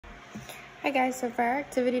Hi guys, so for our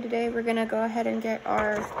activity today, we're gonna go ahead and get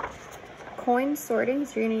our coin sorting.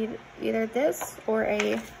 So you're gonna need either this or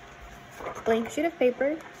a blank sheet of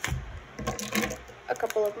paper, a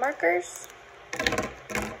couple of markers,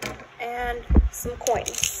 and some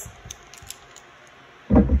coins.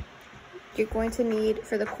 You're going to need,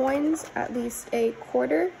 for the coins, at least a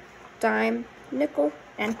quarter, dime, nickel,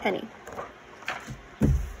 and penny.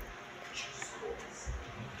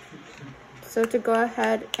 So to go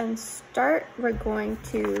ahead and start, we're going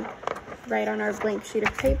to write on our blank sheet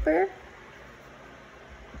of paper,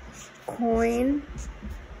 coin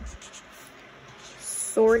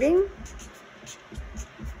sorting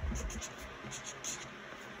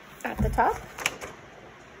at the top.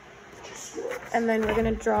 And then we're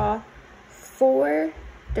going to draw 4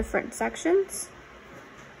 different sections.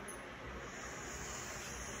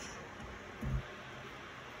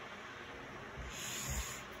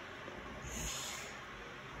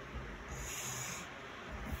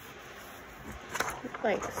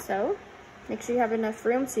 Like so. Make sure you have enough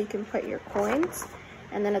room so you can put your coins.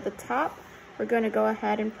 And then at the top, we're going to go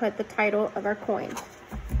ahead and put the title of our coin.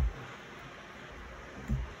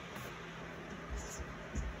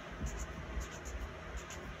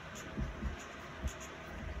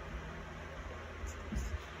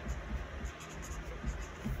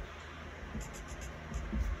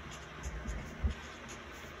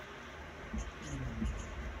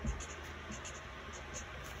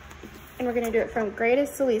 And we're going to do it from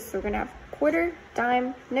greatest to least. So we're going to have quarter,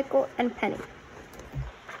 dime, nickel, and penny.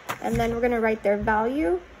 And then we're going to write their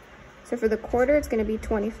value. So for the quarter, it's going to be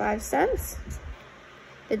 25 cents.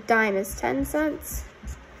 The dime is 10 cents.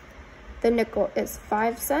 The nickel is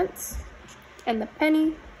 5 cents. And the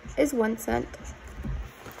penny is 1 cent.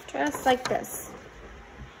 Just like this.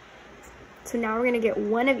 So now we're going to get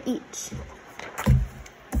one of each.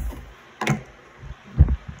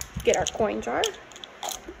 Get our coin jar.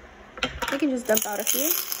 We can just dump out a few.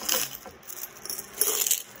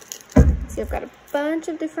 See, I've got a bunch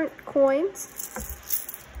of different coins.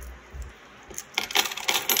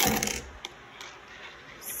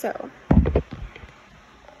 So,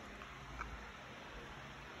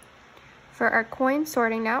 for our coin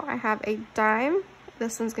sorting now, I have a dime.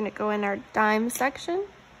 This one's gonna go in our dime section.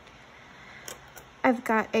 I've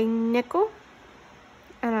got a nickel,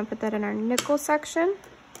 and I'll put that in our nickel section.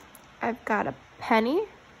 I've got a penny,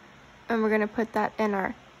 and we're gonna put that in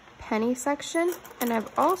our penny section. And I've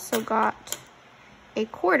also got a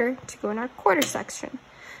quarter to go in our quarter section.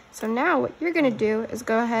 So now what you're gonna do is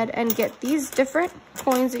go ahead and get these different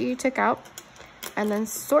coins that you took out and then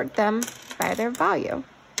sort them by their value.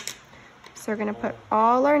 So we're gonna put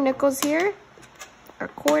all our nickels here, our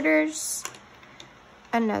quarters,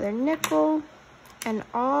 another nickel, and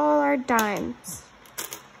all our dimes.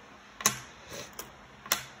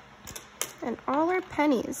 And all our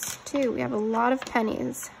pennies, too. We have a lot of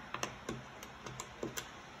pennies.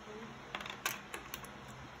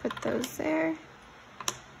 Put those there.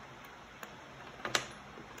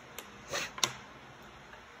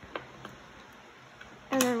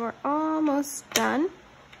 And then we're almost done.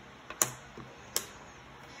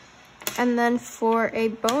 And then for a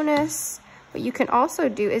bonus, what you can also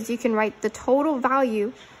do is you can write the total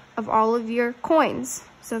value of all of your coins.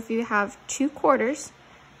 So if you have 2 quarters,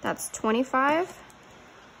 that's 25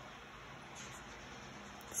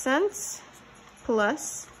 cents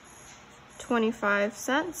plus 25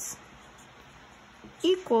 cents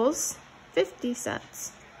equals 50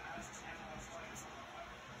 cents.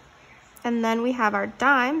 And then we have our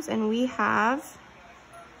dimes, and we have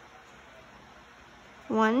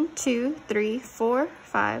 1, 2, 3, 4,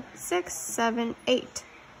 5, 6, 7, 8.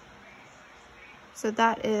 So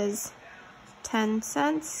that is 10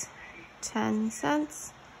 cents, 10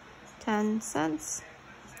 cents, 10 cents,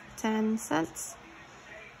 10 cents,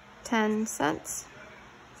 10 cents,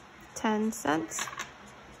 10 cents,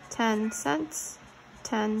 10 cents,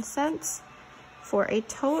 10 cents, for a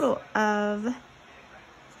total of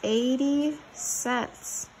 80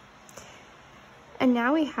 cents. And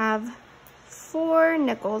now we have 4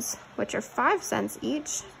 nickels, which are 5 cents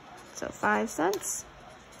each. So 5 cents,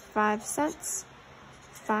 5 cents,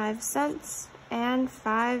 5 cents, and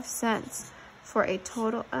 5 cents. For a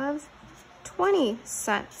total of 20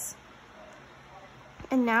 cents.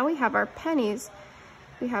 And now we have our pennies.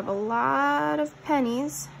 We have a lot of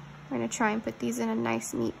pennies. We're gonna try and put these in a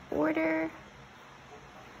nice neat order.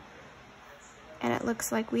 And it looks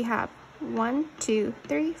like we have 1, 2,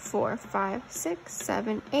 3, 4, 5, 6,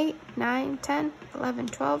 7, 8, 9, 10, 11,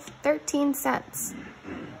 12, 13 cents.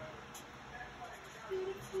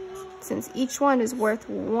 Since each one is worth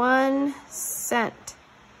 1 cent.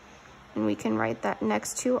 And we can write that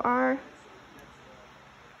next to our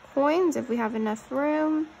coins if we have enough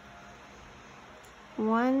room.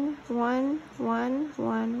 1, 1, 1,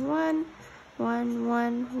 1, 1, 1, 1,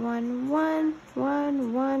 1, 1,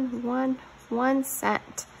 1, 1, 1, 1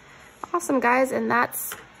 cent. Awesome, guys, and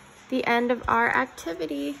that's the end of our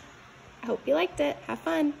activity. I hope you liked it. Have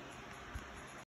fun.